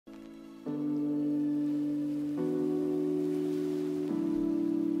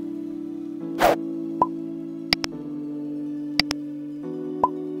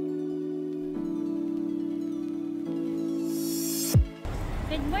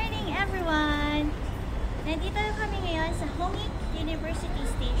morning, everyone! Nandito kami ngayon sa Hongik University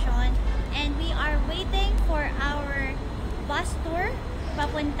Station and we are waiting for our bus tour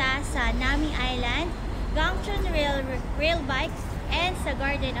papunta sa Nami Island, Gangchon rail bikes, and sa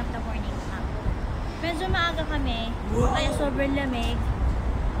Garden of the Morning Sun. Medyo maaga kami, kaya sobrang lamig.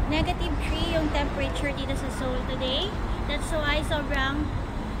 -3 yung temperature dito sa Seoul today. That's why sobrang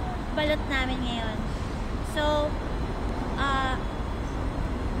balot namin ngayon. So,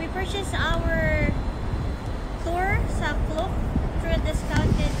 we purchased our tour sa Klook through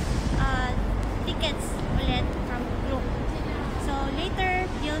discounted tickets ulit from Klook. So later,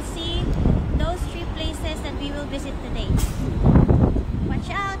 you'll see those 3 places that we will visit today.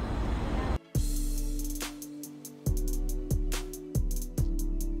 Watch out!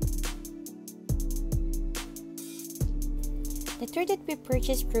 The tour that we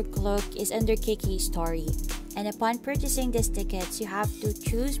purchased through Klook is under KK Story, and upon purchasing these tickets, you have to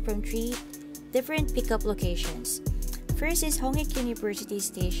choose from 3 different pickup locations. First is Hongik University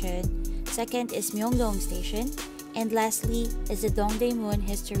Station, second is Myeongdong Station, and lastly is the Dongdaemun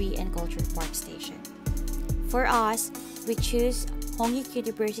History and Culture Park Station. For us, we choose Hongik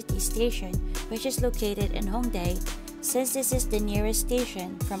University Station, which is located in Hongdae, since this is the nearest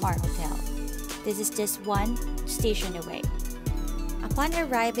station from our hotel. This is just 1 station away. Upon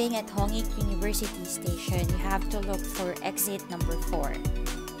arriving at Hongik University Station, you have to look for exit number 4.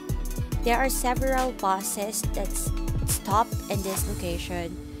 There are several buses that stop in this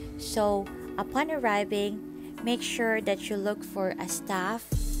location, so upon arriving, make sure that you look for a staff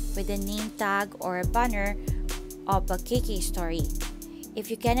with a name tag or a banner of a KK Story. If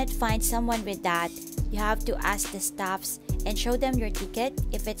you cannot find someone with that, you have to ask the staffs and show them your ticket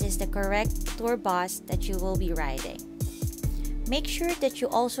if it is the correct tour bus that you will be riding. Make sure that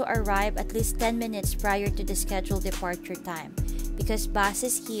you also arrive at least 10 minutes prior to the scheduled departure time, because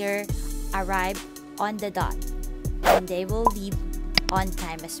buses here arrive on the dot and they will leave on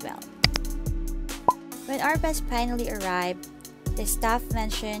time as well. When our bus finally arrived, the staff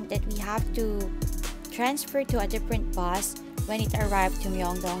mentioned that we have to transfer to a different bus when it arrived to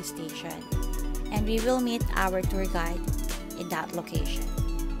Myeongdong Station, and we will meet our tour guide in that location.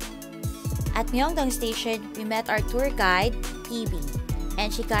 At Myeongdong Station, we met our tour guide, PB, and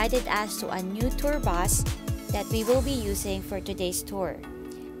she guided us to a new tour bus that we will be using for today's tour.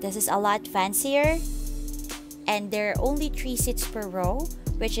 This is a lot fancier, and there are only 3 seats per row,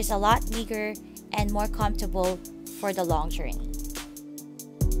 which is a lot bigger and more comfortable for the long journey.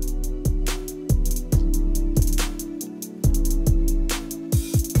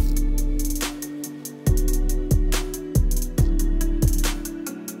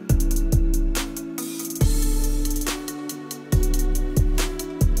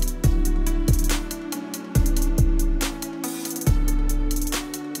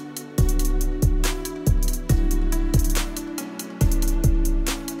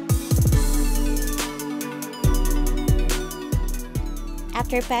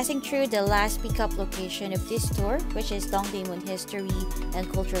 After passing through the last pickup location of this tour, which is Dongdaemun History and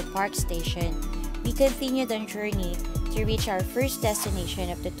Culture Park Station, we continued on journey to reach our first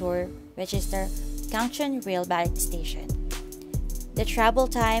destination of the tour, which is the Gangchon Railway Station. The travel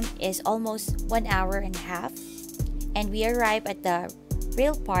time is almost 1 hour and a half, and we arrive at the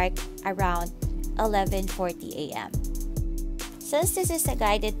rail park around 11:40 a.m. Since this is a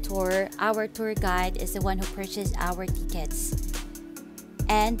guided tour, our tour guide is the one who purchased our tickets.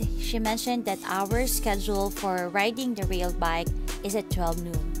 And she mentioned that our schedule for riding the rail bike is at 12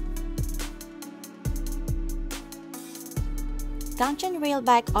 noon. Gangchon Rail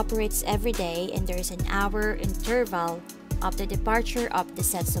Bike operates every day, and there is an hour interval of the departure of the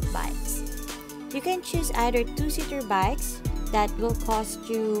sets of bikes. You can choose either 2-seater bikes that will cost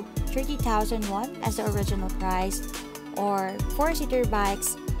you 30,000 won as the original price, or 4-seater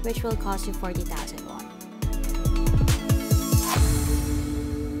bikes which will cost you 40,000 won.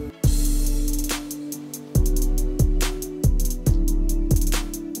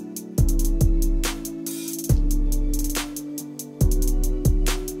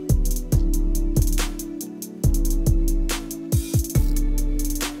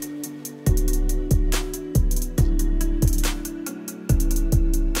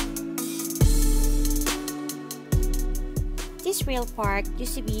 This rail park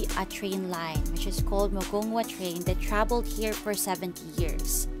used to be a train line, which is called Mugunghwa train, that traveled here for 70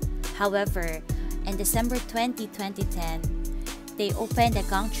 years. However, in December 2010, they opened the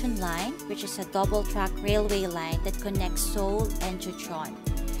Gangchon line, which is a double-track railway line that connects Seoul and Gangchon,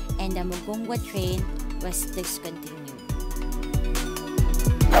 and the Mugunghwa train was discontinued.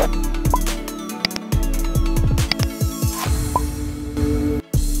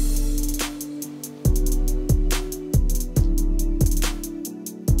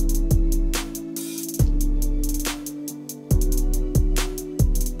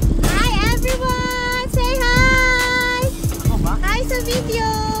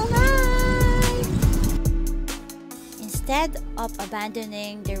 you! Bye! Instead of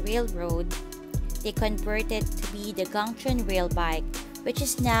abandoning the railroad, they converted to be the Gangchon rail bike, which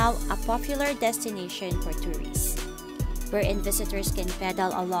is now a popular destination for tourists, wherein visitors can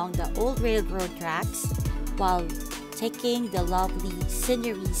pedal along the old railroad tracks while taking the lovely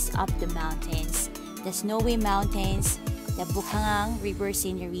sceneries of the mountains, the snowy mountains, the Bukhangang River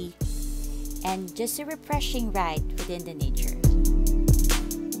scenery, and just a refreshing ride within the nature.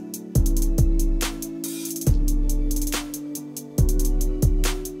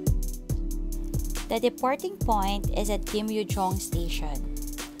 The departing point is at Gangchon Station,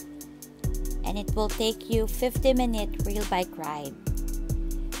 and it will take you 50-minute rail bike ride.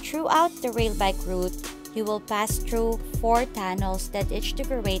 Throughout the rail bike route, you will pass through 4 tunnels that each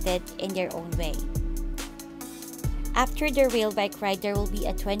decorated in their own way. After the rail bike ride, there will be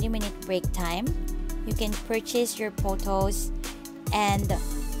a 20-minute break time. You can purchase your photos and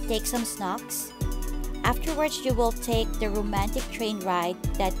take some snacks. Afterwards, you will take the romantic train ride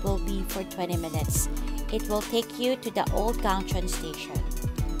that will be for 20 minutes. It will take you to the old Gangchon station.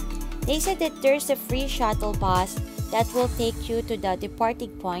 They said that there's a free shuttle bus that will take you to the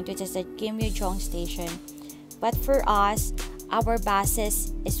departing point, which is at Gangchon station. But for us, our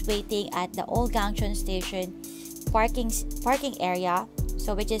buses is waiting at the old Gangchon station parking area,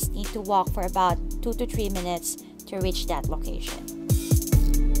 so we just need to walk for about 2 to 3 minutes to reach that location.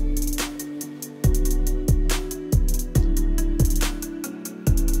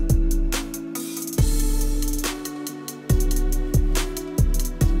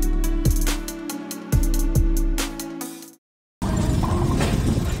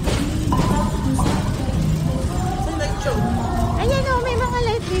 Ayan o, may mga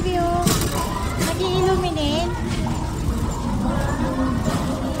light video. Nag-i-illuminate.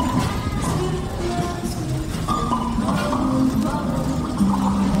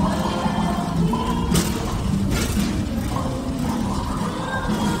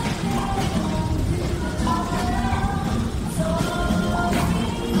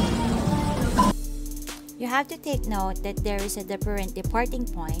 You have to take note that there is a different departing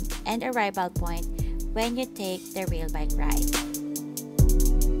point and arrival point when you take the rail bike ride.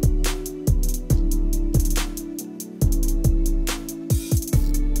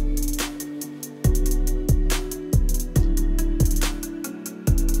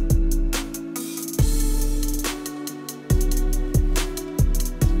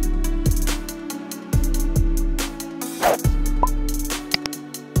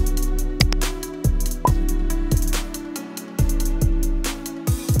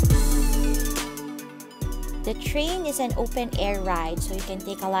 The train is an open-air ride, so you can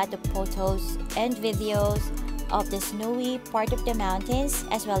take a lot of photos and videos of the snowy part of the mountains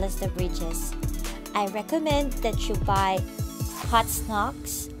as well as the bridges. I recommend that you buy hot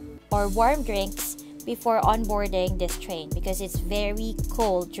snacks or warm drinks before onboarding this train because it's very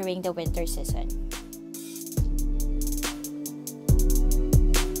cold during the winter season.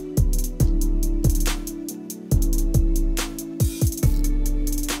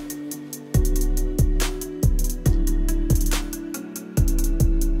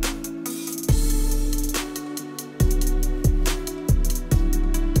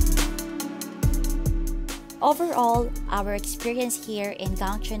 Overall, our experience here in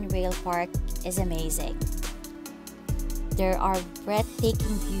Gangchon Rail Park is amazing. There are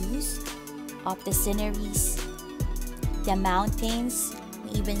breathtaking views of the sceneries, the mountains,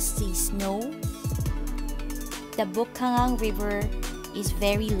 we even see snow. The Bukhangang River is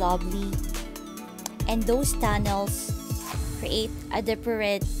very lovely, and those tunnels create a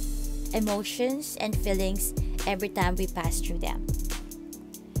different emotions and feelings every time we pass through them.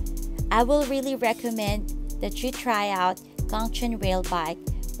 I will really recommend that you try out Gangchon Rail Bike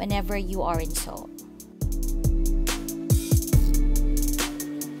whenever you are in Seoul.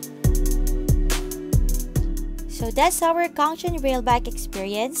 So that's our Gangchon Rail Bike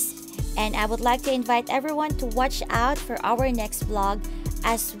experience, and I would like to invite everyone to watch out for our next vlog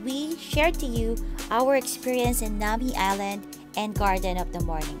as we share to you our experience in Nami Island and Garden of the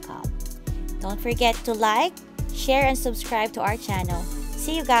Morning Calm. Don't forget to like, share, and subscribe to our channel.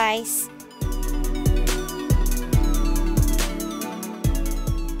 See you guys!